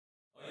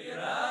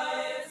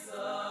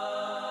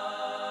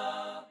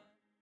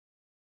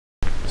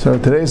So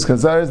today's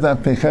Chazara is not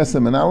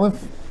Pesachim and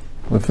Aleph.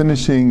 We're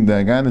finishing the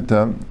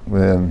Aganita.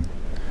 We're going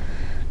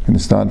to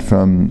start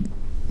from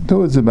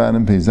towards the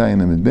bottom, Pei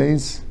Zayin and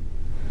Beis.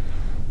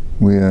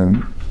 We're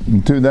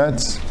in two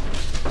dots,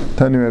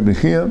 Tani Rabbi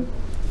Chia,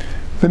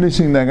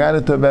 finishing the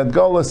Aganita about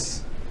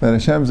Golas, about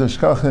Hashem's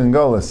Ashkacha and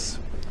Golas.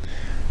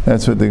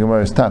 That's what the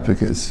Gemara's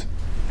topic is.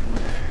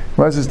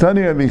 Gemara says,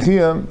 Tani Rabbi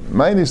Chia,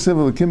 Ma'ini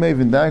Sivu L'kim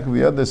Evin Dak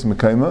V'Yadas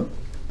Mekayma.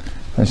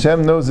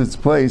 Hashem knows its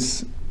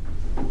place.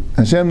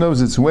 Hashem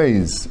knows its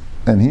ways,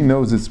 and He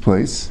knows its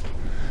place,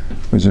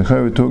 which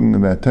we're talking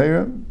about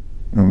Torah,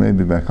 or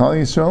maybe about Klal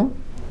Yisrael.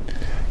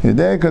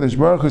 Yedei Kadosh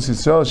Baruch Hu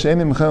Yisrael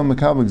she'enim mechel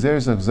mekabel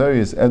gzeres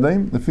achzarius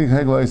edom lefi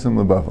hegla yisam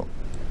lebavel.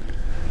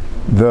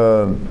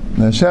 The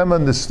Hashem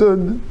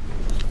understood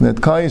that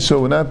Klal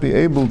Yisrael would not be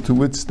able to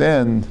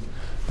withstand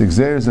the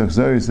gzeres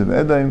achzarius of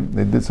Edom.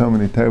 They did so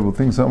many terrible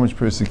things, so much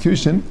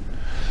persecution,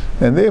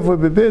 and therefore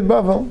bebid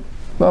Bavel.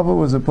 Bavel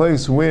was a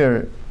place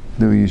where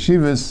there were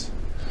yeshivas.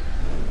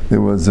 There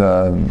was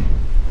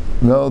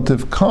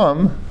relative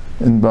calm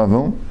in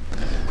Bavel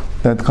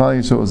that Klal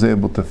Yisrael was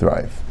able to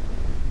thrive.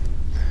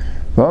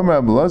 The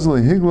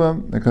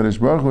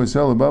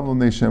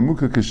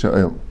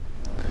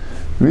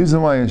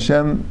reason why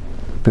Hashem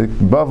picked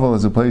Bavel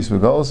as a place for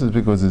Golos is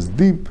because it's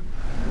deep,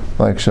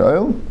 like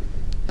Sha'il.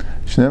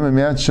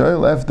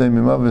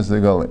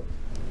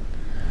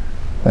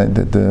 And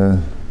that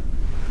the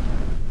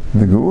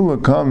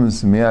Geula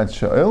comes Miat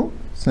Sha'il,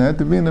 so it had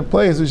to be in a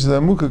place which is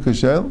Amukha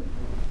Kasha'il.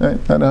 Right?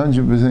 Not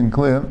 100%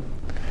 clear.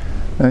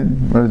 Right?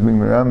 Whereas being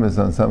Miramis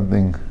on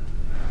something,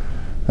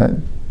 right?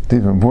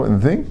 Deep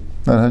important thing,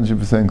 not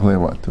 100% clear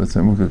what. What's a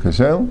Mukha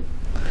Kashel?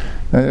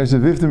 There's a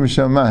 50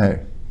 Mishal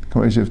Maher.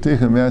 Kamei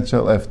Miat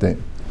Shel Eftein.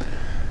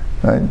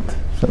 Right?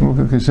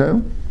 Mukha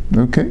Kashel?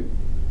 Okay.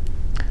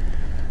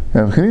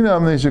 The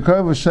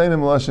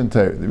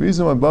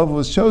reason why Bavel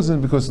was chosen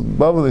is because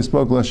Bavel they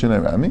spoke Lashon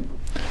Arami.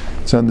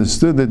 It's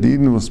understood that the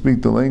Eden will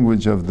speak the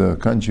language of the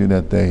country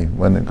that they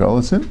went to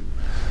Golos in.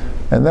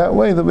 And that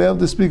way they'll be able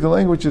to speak a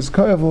language as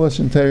Kayav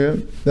Lashon Torah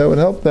that would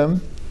help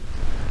them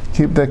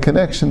keep that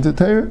connection to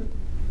Torah.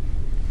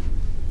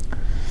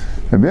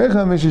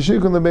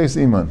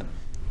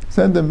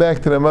 Send them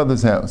back to their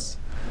mother's house.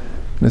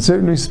 In a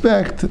certain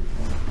respect,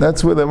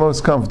 that's where they're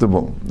most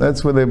comfortable.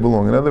 That's where they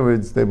belong. In other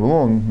words, they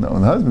belong not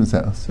in the husband's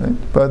house, right?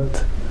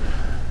 But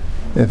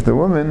if the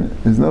woman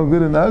is no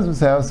good in the husband's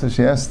house, so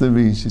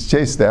she's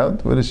chased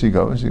out, where does she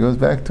go? She goes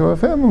back to her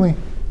family.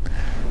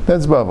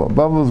 That's Bavel.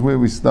 Bavel is where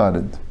we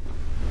started.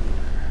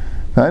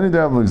 Three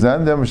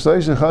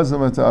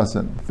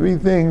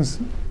things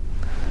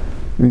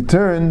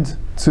returned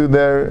to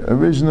their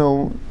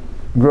original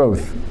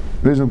growth,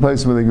 original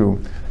place where they grew.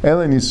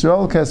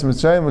 Yisrael,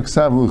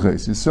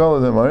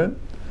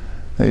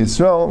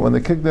 Yisrael, when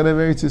they kicked out of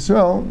Eretz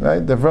Yisrael,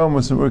 right, the Aharon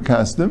was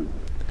Kasdim.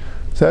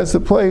 So that's the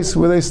place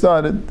where they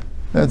started.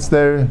 That's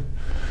their,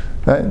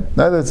 right?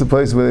 Now that's the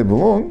place where they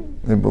belong.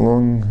 They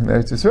belong in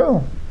Eretz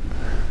Yisrael.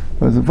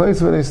 But it's the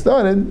place where they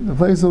started, the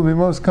place will be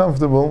most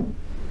comfortable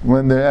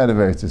when they're out of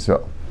Eretz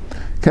Yisrael.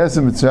 It says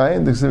in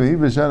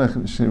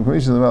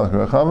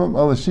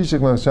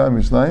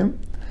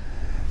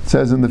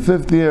the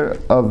 5th year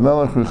of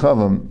Melech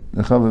Rechavam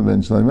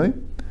ben Shloimeh,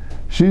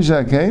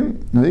 Shisha came,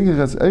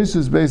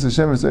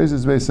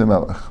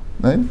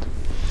 right?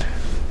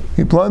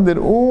 He plundered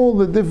all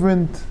the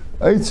different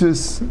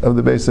eitzes of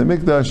the Beis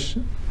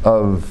HaMikdash,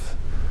 of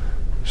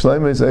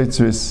Shloimeh's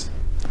eitzes,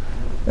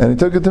 and he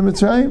took it to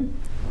Mitzrayim.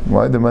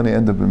 Why did the money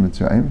end up in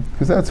Mitzrayim?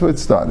 Because that's where it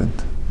started.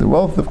 The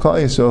wealth of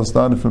Klal Yisrael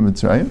started from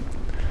Mitzrayim,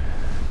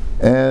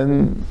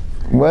 and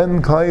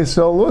when Klal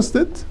Yisrael lost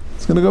it,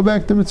 it's going to go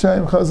back to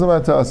Mitzrayim. Chazal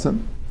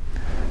Atasim.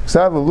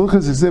 Ksav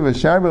Luchas Yisiv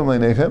Sharbim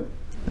Leinechem.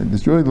 They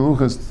destroyed the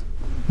Luchas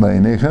by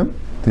Einechem,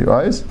 to your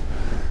eyes.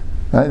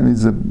 Right? It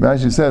means,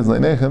 Rashi says,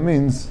 Leinechem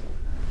means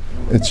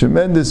a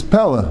tremendous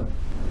pella,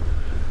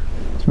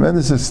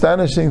 tremendous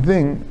astonishing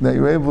thing that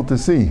you're able to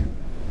see.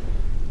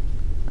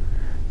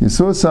 You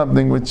saw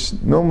something which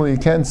normally you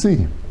can't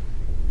see.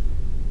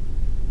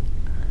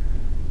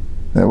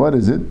 Now what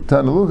is it?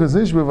 That the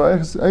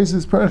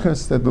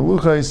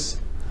luchas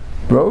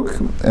broke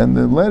and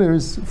the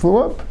letters flew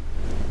up.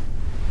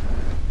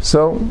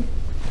 So,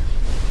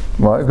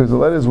 why? Because the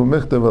letters were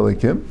michtav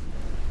alikim.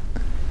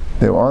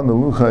 They were on the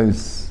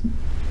luchas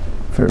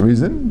for a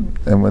reason,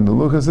 and when the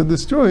luchas are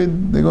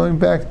destroyed, they're going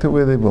back to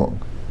where they belong.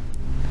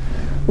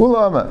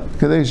 Ulama,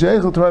 because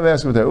Sheikhul Torah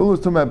asked about that. Ulu was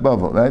talking about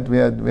Bavel, right? We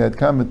had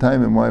common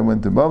time and why I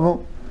went to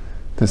Bavel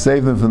to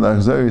save them from the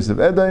Achzarius of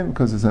Edom,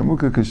 because it's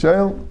Amukha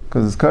Kashayel,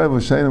 because it's Kayav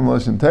Shainim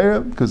Lashon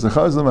Torah, because the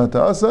Chazlam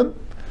Ata'asan.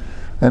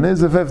 And here's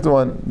the 5th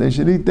one: they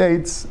should eat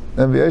dates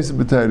and be Eisah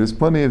B'Torah. There's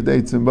plenty of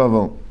dates in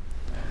Bavel.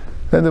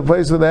 And the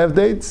place where they have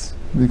dates,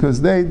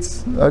 because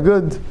dates are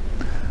good.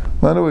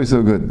 Not always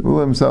so good. Ula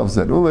himself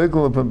said, Ula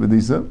Ikla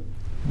Papadisa.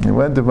 He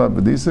went to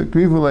Papadisa,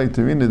 Krivulei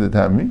Tarina de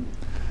Tamri.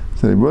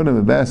 So they brought him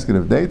a basket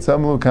of dates.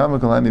 Amlu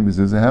Kamakal Hani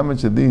Bezuzah. How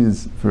much of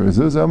these for a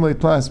Zuzah? Amlu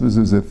Plas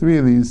Bezuzah. 3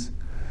 of these.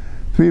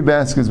 3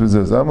 baskets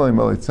Bezuzah. Amlu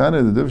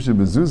Malitzana, the Duvsha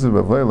Bezuzah,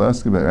 Bavoy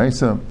Laska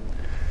Beraisa.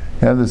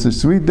 You have this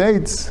sweet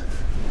dates,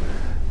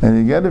 and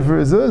you get it for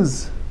a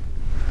zuz,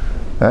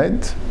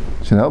 right?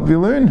 Should help you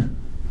learn.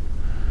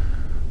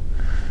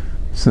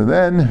 So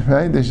then,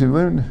 right, they should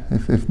learn.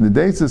 If the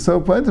dates are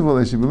so plentiful,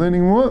 they should be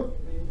learning more.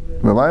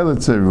 But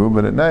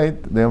at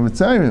night they are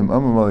mitzarim.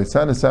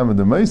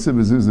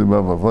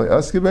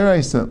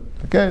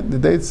 Okay, the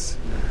dates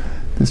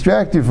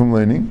distract you from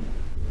learning.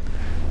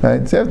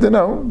 Right, so you have to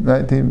know.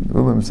 Right, he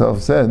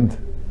himself said,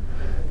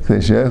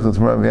 and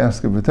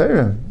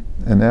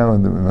now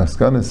the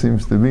maskana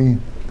seems to be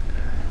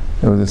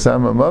there was a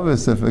sama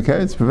mavis.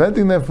 It's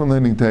preventing them from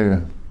learning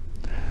Torah.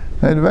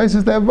 And advice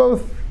is to have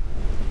both.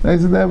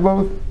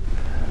 The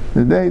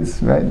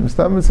dates, right?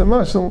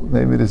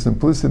 Maybe the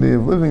simplicity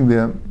of living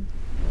there.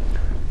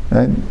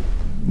 Right?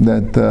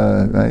 That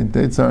right?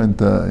 Dates aren't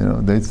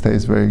dates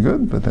taste very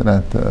good, but they're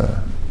not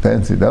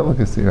fancy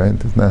delicacy, right?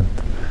 It's not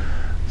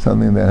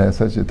something that has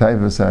such a type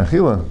of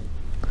achila.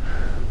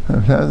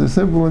 It has a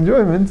simple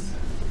enjoyments,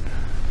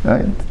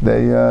 right?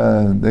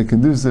 They're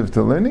conducive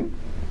to learning,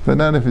 but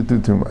not if you do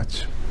too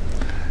much.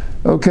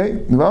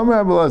 Okay. Why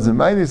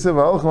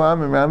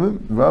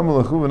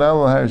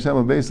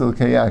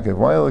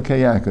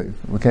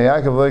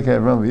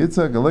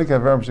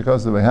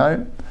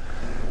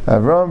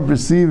Aharon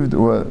received,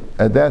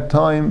 at that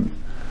time,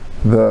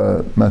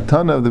 the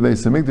matana of the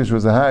Beis Hamikdash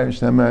was a har,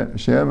 Shema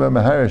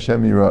Mahar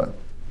Hashem Yirah.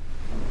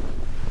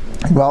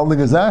 But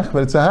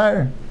it's a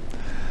har.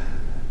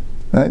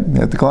 Right? You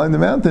have to climb the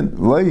mountain.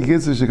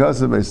 This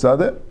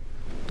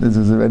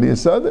is already a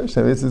sada.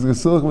 Shem Yitzis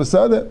Gesulach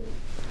V'Sada.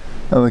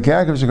 And the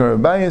Kakav Shekar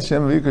Abayis,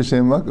 Shem V'Yukar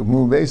Shem Makam,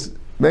 Mu Beis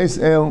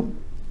El,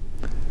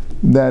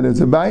 that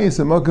it's a bayis,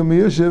 a Makam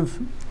Yushiv.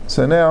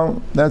 So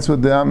now, that's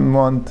what the Am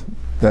want,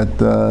 that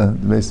the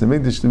Beis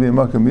Hamikdash to be a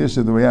Makam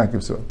Yushiv, the way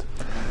Yaakov saw it.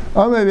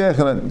 The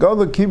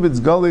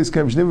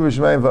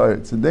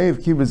day of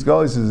Kibbutz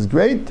Galus is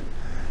great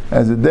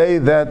as a day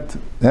that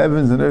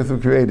heavens and earth were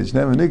created. It's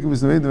the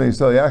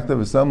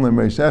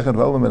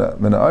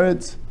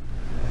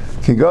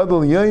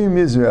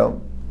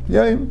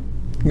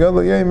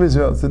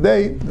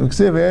day,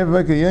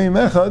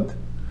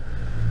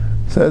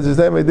 says the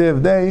same idea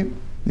of day,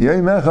 the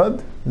Yom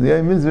Echad, the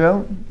Yom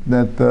Israel,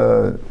 that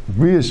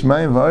Bria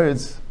Shemaim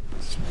V'Aretz,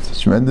 it's a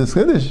tremendous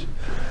Chiddush.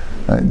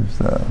 Right?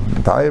 So,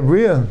 entire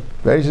Bria,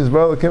 Beishas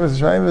Baruch Kibbutz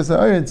Shemaim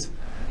V'Aretz,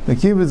 the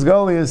Kibbutz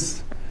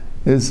Goliath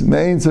is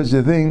main such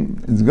a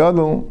thing. It's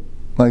Gadol,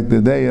 like the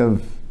day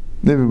of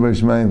Nivur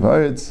B'Shemaim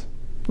V'Aretz.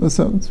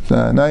 So,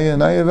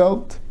 Naya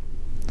Welt.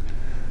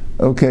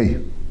 Okay.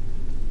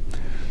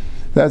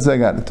 That's I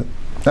got it.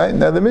 Right?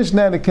 Now the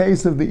Mishnah had a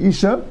case of the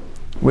Isha,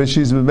 where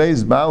she's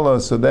bebeis bala,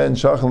 so then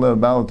shachala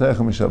bala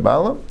techem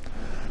mishabala.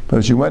 But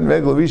if she went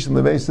regular Rishon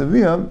lebeis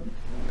aviyah,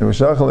 and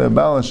shachala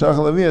bala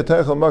shachala aviyah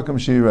techel makam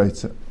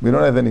sheiraitza. We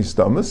don't have any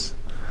stomachs.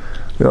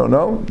 We don't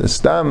know the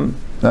stam.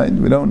 Right?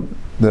 We don't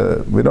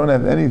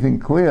have anything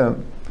clear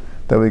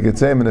that we could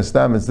say in a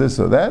stam it's this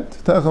or that.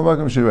 Techel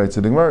makam sheiraitza.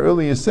 The Gemara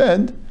earlier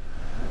said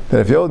that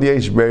if you hold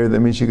yesh beir,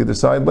 that means she could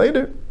decide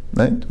later.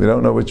 Right? We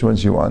don't know which one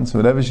she wants.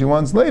 Whatever she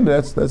wants later,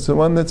 that's the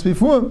one that's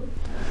before.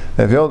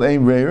 If you hold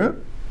ein beir,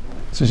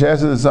 so she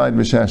has to decide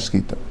b'shash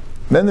shkita.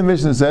 Then the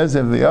Mishnah says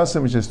if the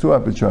yasam which has two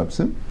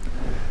apotropsim,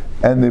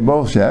 and they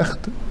both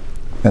shecht,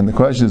 and the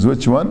question is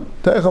which one?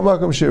 Teichel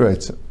makam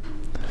shireitza.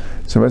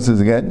 So it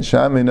says again,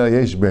 shamina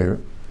yesh beir.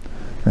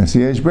 And see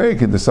yesh beir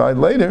can decide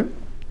later.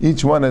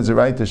 Each one has a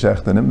right to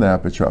shecht on him, the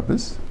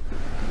apotropis.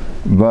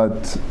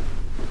 But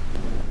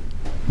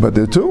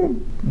there are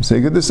two, so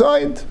you can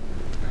decide.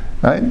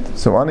 Right?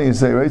 So why don't you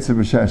say reitza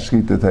b'shash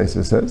shkita?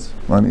 Taisa says.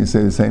 Why don't you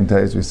say the same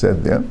Taisa we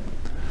said there?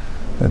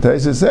 The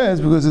Taisa says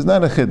because it's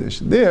not a chiddush.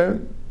 There,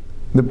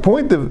 the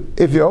point of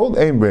if you hold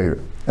ein breira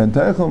and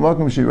teichel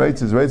makom she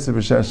writes is reitza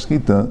b'shash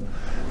shkita,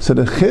 so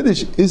the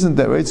chiddush isn't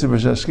that reitza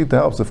b'shash shkita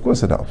helps. Of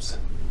course it helps.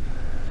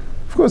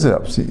 Of course it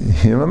helps.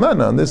 You're a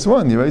man on this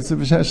one. You reitza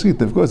b'shash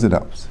shkita. Of course it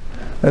helps.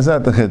 That's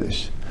not the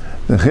chiddush.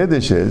 The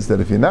chiddush is that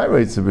if you're not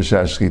reitza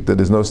b'shash shkita,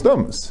 there's no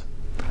stomus.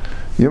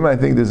 You might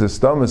think there's a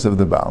stomus of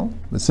the Baal,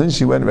 but since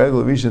she went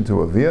regular Rishon to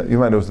Aviyah, you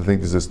might also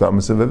think there's a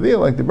stomus of Aviyah,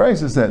 like the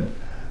Brisa said.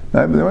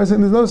 Right? But the Brisa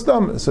saying there's no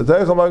stomus. So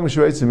Teichel Magam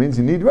Shreitza means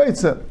you need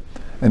Reitza.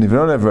 And if you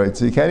don't have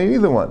Reitza, you can't eat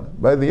either one.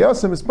 By the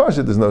Yasam, it's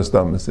Pasha, there's no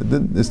stomus.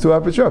 There's two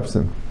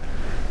apotropsim.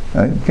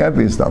 Right? It can't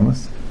be a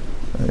stomus.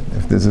 Right?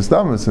 If there's a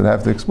stomus, we'd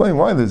have to explain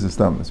why there's a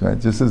stomus, right?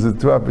 Just as the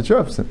two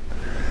apotropsim.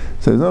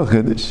 So there's no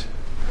Chiddush.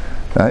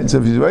 Right? So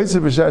if he's Reitza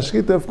b'shash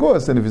shkita, of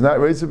course, and if he's not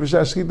Reitza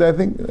b'shash shkita, I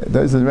think that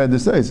doesn't read the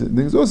say. So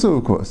there's also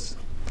of course.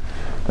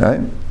 Right?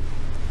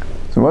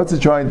 So what's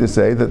it trying to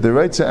say? That the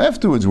Reitza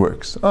afterwards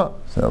works. So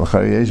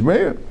l'chari yesh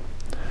beir.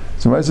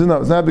 So I says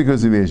no, it's not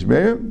because of yesh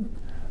beir.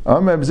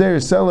 Amar b'zeir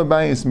sela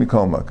bayis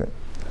mikol makam.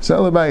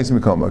 Sela bayis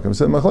mikol makam.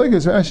 So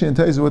machlekes Rashi and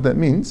tells you what that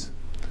means.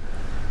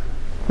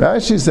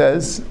 Rashi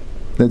says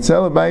that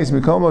sela bayis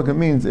mikol makam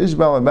means ish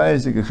bala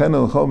bayis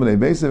yikachenu l'chol b'nei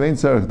beisav ein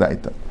tzarech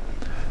daita.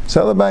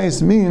 Sela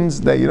bayis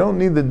means that you don't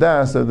need the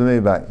das of the mei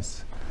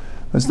bayis.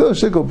 There's still a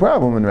shikul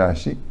problem in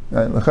Rashi.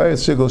 Right? L'chari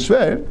it's shikul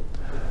shver,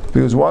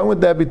 because why would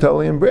that be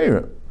totally in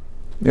breira?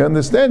 You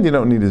understand you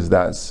don't need his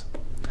das.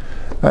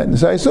 Right?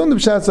 So I assume the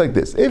pshat's like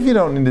this. If you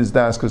don't need his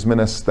das, because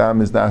menastam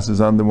his das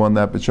is on the one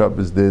that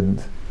Apotropos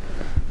did,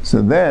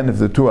 so then if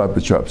the two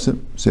Apotropos,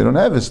 so you don't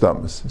have his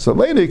stomachs. So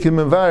later you can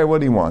mevar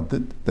what he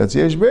wanted. That's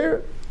yesh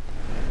be'er.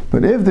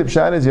 But if the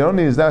pshat is you don't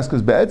need his das,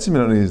 because be'etzim you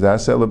don't need his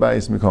das,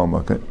 selabayis mikol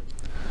makeh.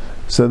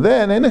 So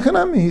then,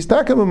 he's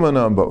taking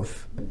on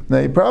both. Now,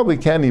 you probably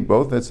can eat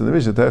both. That's the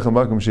Mishnah.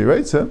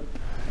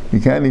 You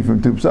can't eat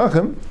from two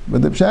Pesachim.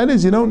 But the pshat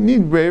is, you don't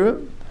need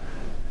breira.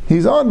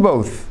 He's on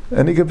both.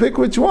 And he can pick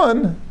which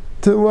one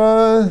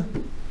to,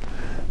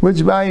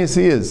 which bias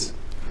he is.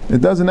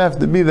 It doesn't have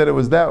to be that it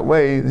was that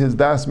way, his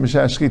das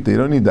mishash shchita. You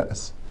don't need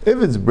das.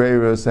 If it's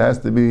breira, so it has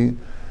to be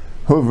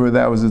whoever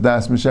that was his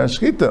das mishash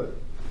shchita.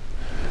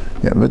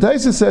 Yeah, but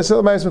Taisa says,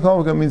 Selabayis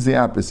Mekom means the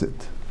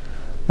opposite.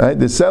 Right?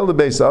 The Sela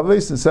Beis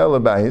Aves and Sela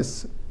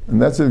Bayis,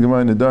 and that's what the Gemara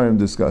in the Darim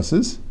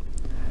discusses.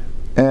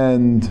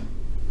 And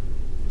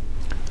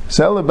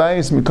Sela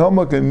Bayis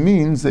Mikomaka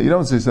means that you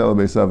don't say Sela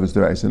Beis Aves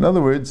Derais. In other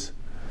words,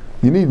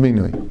 you need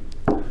Minui.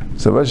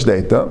 So Vash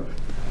Data,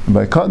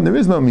 by cotton there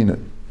is no Minui.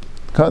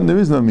 Cotton there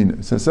is no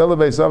Minui. So Sela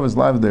Beis Aves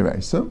Live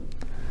Derais.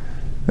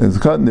 As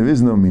cotton there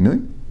is no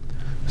Minui.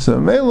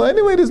 So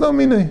anyway there's no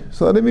Minui.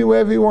 So let him eat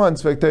wherever he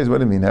wants. What do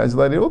you mean? How does he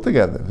let it all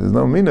together? If there's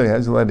no Minui, how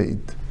does he let it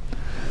eat?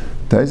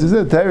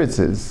 Teretz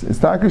says it's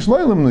takish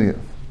loylam liya.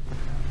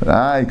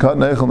 I caught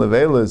neichel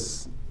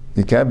nevelas.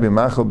 You can't be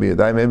machal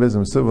b'yadayim. Maybe it's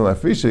m'suvul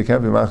afrisha. You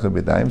can't be machal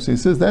b'yadayim. So he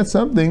says that's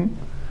something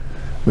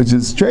which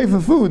is straight for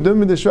food. Don't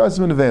be the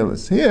shrasim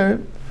nevelas. Here,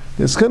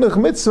 there's chinuch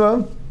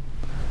mitzvah.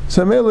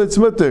 So mele it's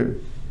mutter.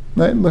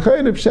 Right?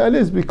 L'chayim the pshat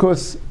is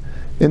because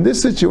in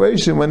this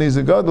situation when he's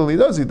a gadol he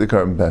does eat the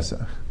korban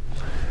pesach.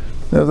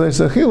 Now the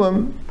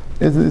sachilim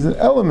is an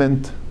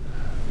element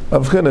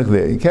of chinuch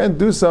there. You can't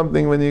do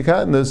something when you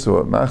can't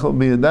or machal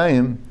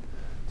b'yadayim,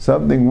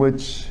 something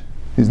which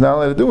he's not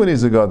allowed to do when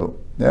he's a gadol.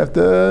 You have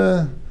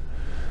to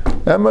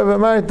he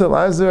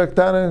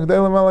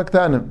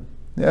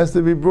has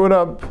to be brought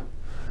up.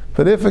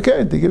 But if a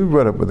carrot, he can be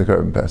brought up with the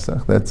korban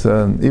pesach. That's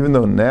even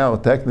though now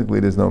technically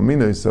there's no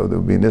minui, so there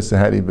would be nissa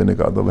had he been a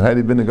gadol. But had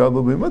he been a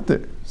gadol, be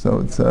mutter. So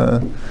it's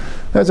that's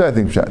what I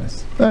think pshat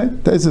is.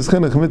 Right? This is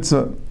chinuch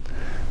mitzvah.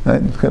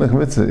 Right? Chinuch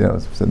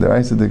mitzvah, so the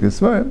Raisa the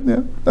Gesvara,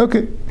 yeah,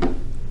 okay.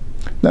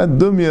 Not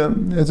dumya,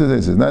 that's what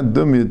it says, not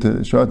dumya to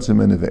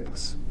shrotzim and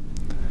nevelos.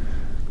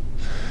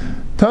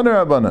 Taner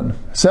Rabbanan,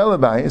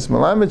 Selabayis,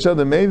 Malamet Shal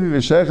the Mevi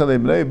v'Shecha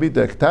le'Bnei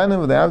Bita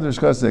Ktanim v'Avd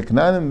Shchas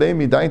Knanim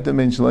Be'mi Daitam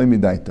and Shloimi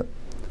Daitam.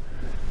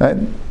 Right?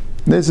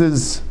 This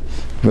is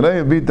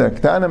Bnei Bita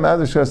Ktanim,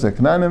 Avd Shchas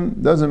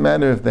Knanim. Doesn't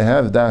matter if they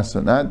have das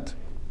or not.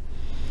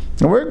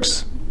 It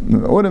works.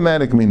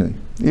 Automatic minui,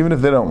 even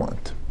if they don't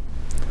want.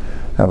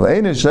 But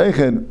it's maybe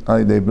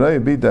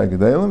bita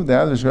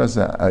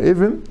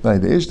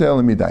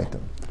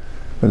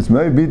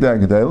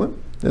gedalim.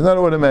 It's not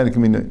automatic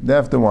minui. They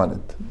have to want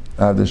it.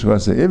 If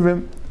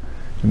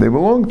they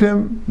belong to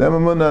him, they have a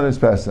mun on his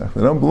Pesach. If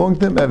they don't belong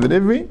to him, have it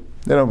ivri,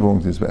 they don't belong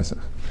to his Pesach.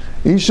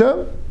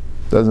 Isha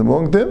doesn't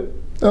belong to him,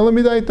 they'll let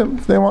me date them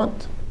if they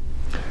want.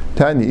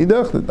 Tanya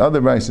idach, the other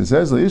Raisa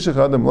says, L'ishach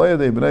adam lo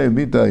yadei b'nei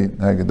bita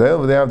hagedel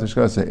v'dei avta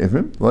shkasa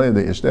ivrim, lo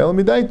yadei ishtel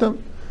mi date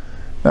them.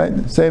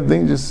 Right? Same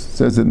thing, just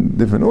says in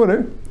different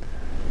order.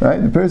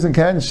 Right? The person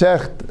can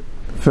shecht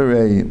for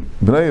a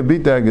b'nei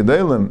bita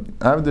hagedelim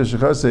avta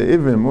shkasa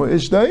ivrim or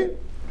ishtei,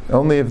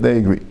 only if they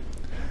agree.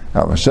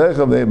 But this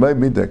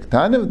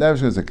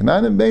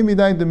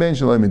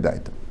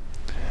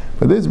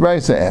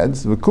Brisa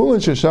adds,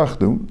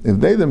 if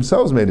they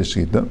themselves made a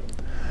shchita,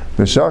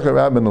 but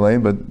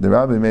the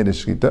Rabbi made a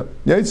shchita,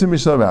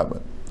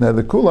 now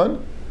the Kulan,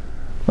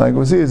 like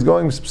we see, is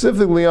going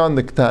specifically on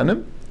the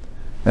Ktanim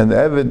and the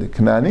Eved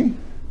Knani,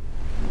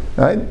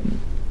 right?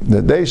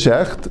 That they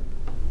shecht,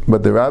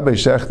 but the Rabbi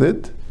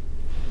shechted.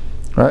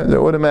 Right?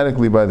 They're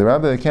automatically by the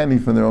Rabbi. They can't eat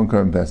from their own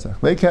korban pesach.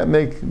 They can't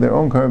make their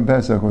own korban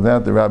pesach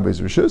without the Rabbi's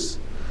rishus.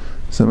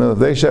 So if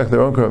they shech their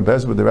own korban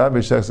pesach, but the Rabbi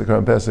shechs the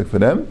korban pesach for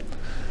them,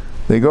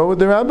 they go with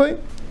the Rabbi.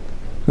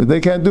 But they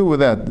can't do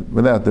without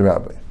the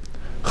Rabbi.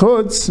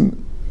 Chutz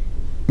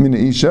min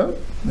isha,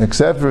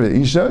 except for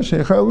isha,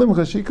 sheichal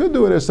limcha, she could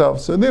do it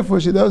herself. So therefore,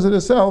 she does it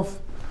herself.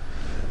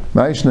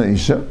 Ma'ishna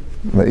isha.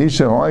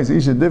 Isha, why is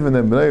isha different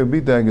than b'nei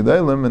ubita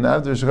gedalim and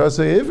after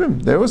shechasei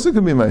ivrim? They also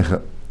can be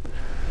meicha.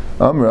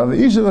 Amrav,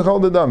 Isha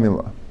v'chol the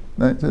damila.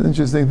 It's an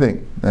interesting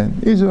thing. Right?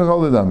 Isha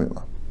v'chol the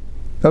damila.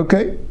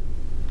 Okay?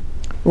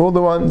 All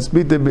the ones,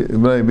 Bita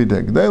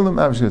G'daylim,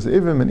 Avshkas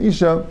Ivim, and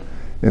Isha,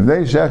 if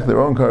they shech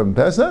their own korban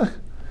pesach,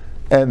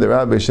 and the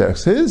Rabbi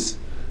shechs his,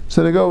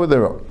 so they go with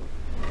their own.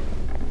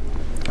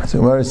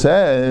 So where it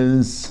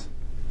says,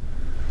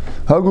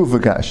 Hagu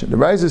v'kasha, the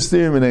rise of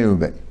Stirim and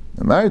Eubei.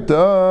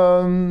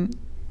 Amarta,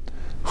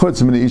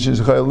 Chutz min Isha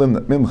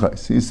shechayel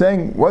mimchais. He's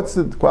saying, what's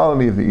the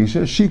quality of the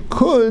Isha? She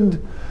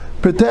could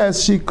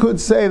protest, she could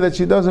say that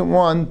she doesn't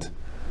want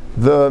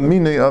the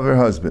minay of her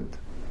husband.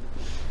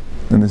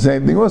 And the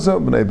same thing also,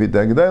 they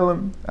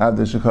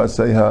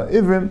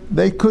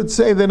could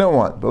say they don't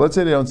want, but let's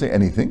say they don't say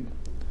anything.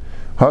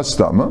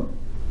 Hastama.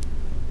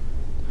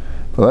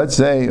 But let's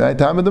say, right,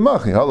 time of the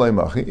machi, halay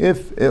machi,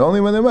 if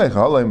only when they're meicha,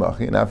 halay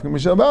machi, and after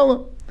mishal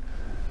bala.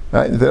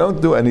 Right? If they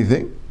don't do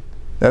anything,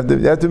 they have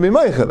to be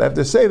meicha. They have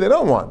to say they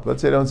don't want.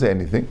 Let's say they don't say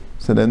anything.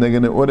 So then they're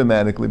going to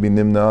automatically be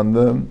nimna on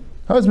the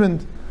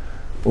husband,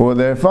 or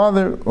their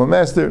father, or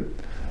master.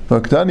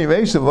 It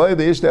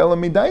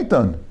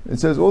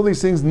says all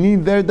these things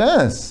need their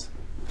das.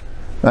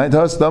 Right?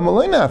 But stama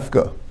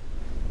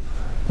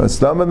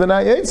the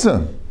not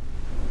yetsa.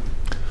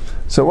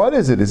 So what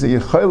is it? Is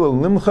it yechayla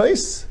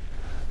limchais?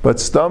 But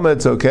stama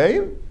it's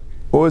okay?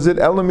 Or is it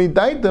elami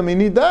daitam? You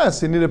need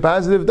das. You need a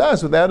positive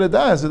das. Without a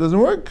das, it doesn't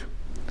work.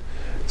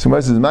 So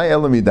what says my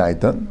elami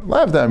daitam?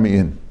 Lav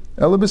darmiin.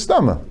 Elami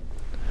stama.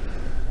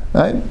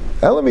 Right?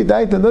 Elami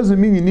daitam doesn't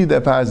mean you need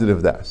that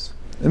positive das.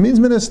 It means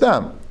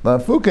minastam.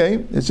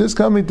 Lafuke, it's just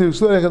coming to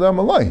Ksur Echadam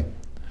Alai.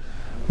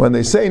 When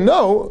they say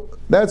no,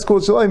 that's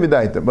called Shalai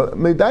Midaita. But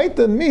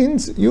Midaita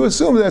means you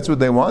assume that's what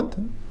they want,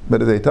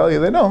 but if they tell you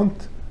they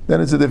don't,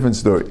 then it's a different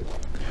story.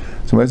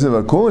 So when it says,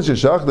 right?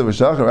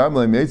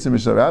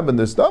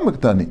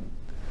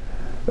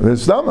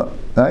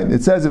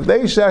 It says if they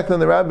shakt on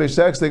the rabbi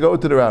shaks, they go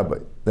to the rabbi.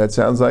 That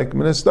sounds like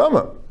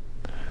minastama.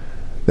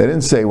 They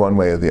didn't say one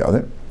way or the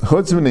other.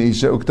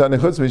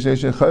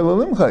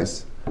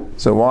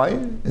 So why?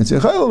 It's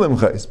Yechayel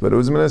Limchais, but it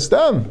was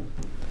Minastam.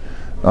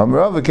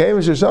 Amrav came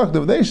and Shashakt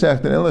of they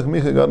Shakt and Elech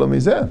Micha Gadol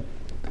Mizeh.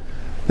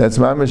 That's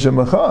Mamish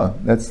Macha.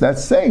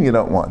 That's saying you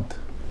don't want.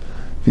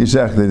 If you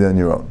shakted on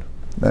your own.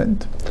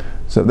 Right?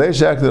 So if they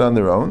shakted on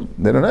their own,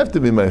 they don't have to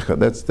be Mecha.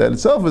 That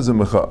itself is a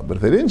Mecha. But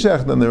if they didn't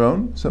shacht on their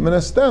own, so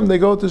Minastam they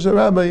go to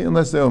Sharabai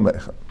unless they are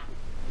Mecha.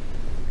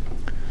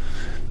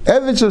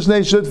 Evit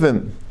Shoshnei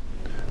Shutfim.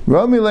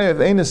 Rami Leif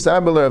Eina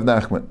Sabeler of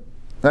Nachman.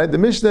 Right? The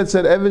Mishnah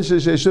said, "Evan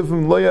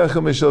sheshufim lo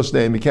yacham mishal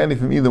shneim." You can't eat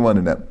from either one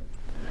of them.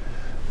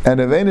 And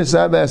Avena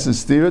Saba has a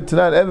steer.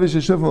 Tonight, Evan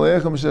sheshufim lo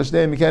yacham mishal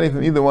shneim. You can't eat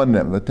from either one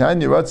of them.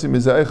 Latanya ratzim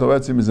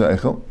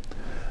mizaychel.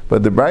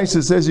 But the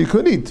Brisa says you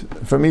could eat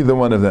from either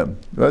one of them.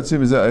 Ratzim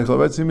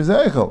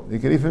mizaychel. You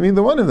can eat from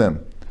either one of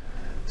them.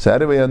 So how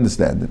do we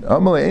understand it?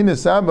 Amalei Eina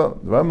Saba.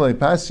 Amalei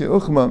Pasya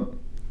Uchma.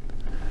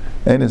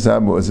 Eina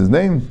Saba was his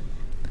name.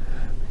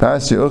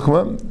 Pasya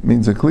Uchma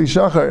means a kli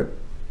shachar.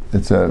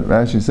 It's a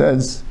Rashi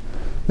says.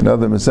 In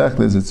other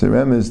Masechtas, it's a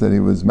remiz that he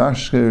was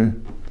mashchir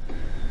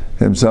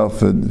himself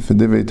for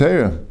Divrei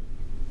Torah.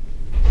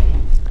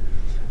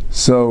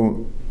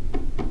 So,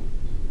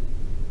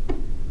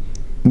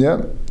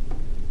 yeah.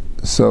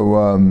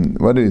 So,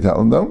 what did he tell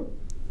him though?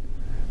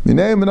 For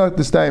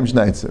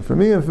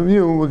me and from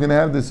you, we're going to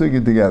have the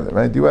sugya together,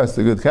 right? You ask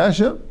the good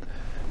kasha,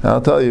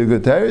 I'll tell you a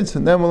good teretz,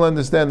 and then we'll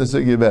understand the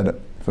sugya better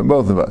from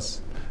both of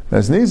us.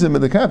 That's nizim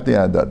with the kapti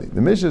adadi.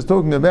 The Mishnah is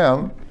talking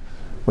about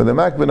where they're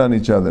makbid on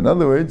each other. In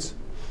other words,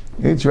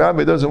 each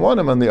rabbi doesn't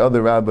want him on the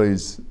other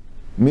rabbi's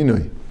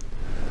minui.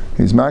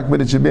 He's makbid,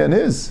 it should be on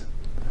his.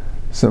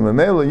 So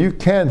Mamela,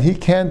 he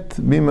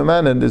can't be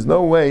mamana. There's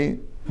no way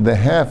the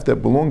half that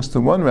belongs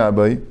to one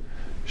rabbi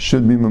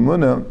should be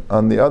mamuna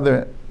on the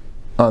other,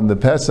 on the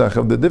Pesach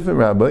of the different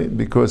rabbi,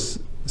 because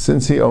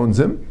since he owns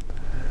him,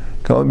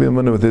 can only be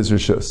mamuna with his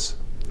rishus.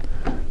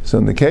 So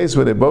in the case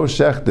where they both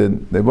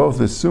shechted, they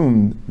both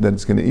assumed that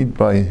it's going to eat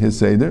by his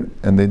seder,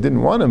 and they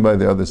didn't want him by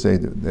the other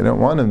seder. They don't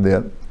want him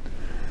there.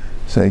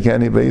 So he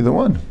can't eat by either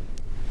one.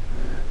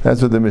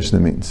 That's what the Mishnah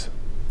means.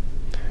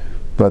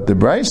 But the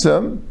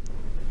Brisa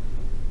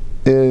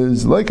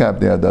is like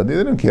Abdi Adadi,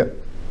 they don't care.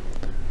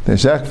 They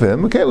shach for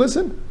him, okay,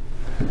 listen.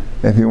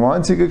 If he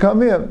wants, he could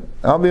come here.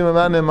 I'll be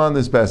mamanim on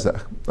this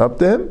Pesach. Up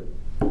to him.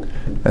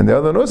 And the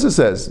other one also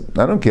says,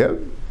 I don't care.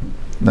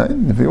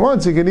 If he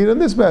wants, he can eat on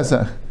this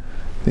Pesach.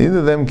 Neither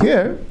of them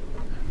care.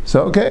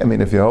 So okay, I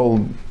mean, if you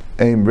hold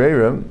Ein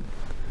Breira,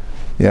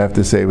 you have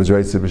to say it was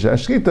right to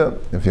B'Shas Shkita.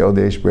 If you hold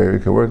the Eish Breira,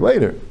 it could work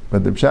later.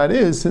 But the pshat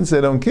is, since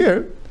they don't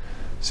care,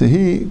 so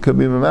he could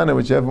be mamana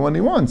whichever one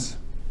he wants.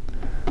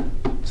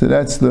 So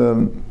that's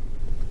the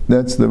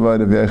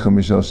word of Yechel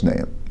Mishal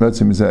Shneim.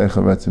 Ratzim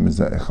Mizayechel, Ratzim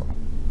Mizayechel.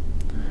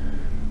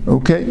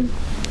 Okay.